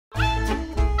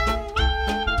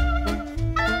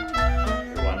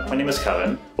name is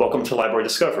Kevin. Welcome to Library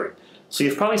Discovery. So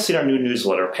you've probably seen our new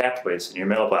newsletter, Pathways, in your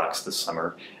mailbox this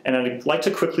summer, and I'd like to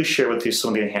quickly share with you some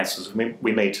of the enhancements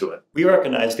we made to it. We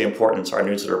recognize the importance our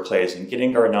newsletter plays in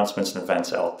getting our announcements and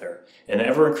events out there. In an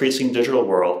ever-increasing digital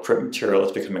world, print material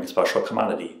is becoming a special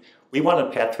commodity. We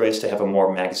wanted Pathways to have a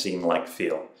more magazine-like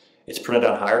feel. It's printed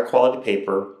on higher quality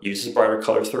paper, uses brighter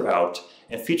colors throughout,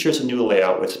 and features a new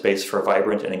layout with space for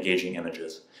vibrant and engaging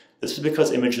images. This is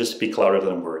because images speak louder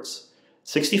than words.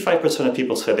 65% of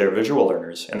people say they're visual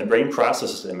learners, and the brain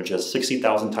processes images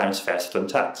 60,000 times faster than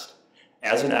text.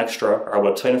 As an extra, our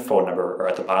website and phone number are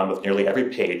at the bottom of nearly every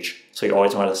page, so you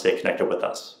always want to stay connected with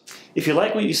us. If you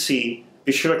like what you see,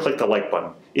 be sure to click the like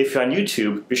button. If you're on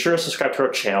YouTube, be sure to subscribe to our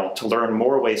channel to learn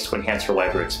more ways to enhance your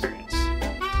library experience.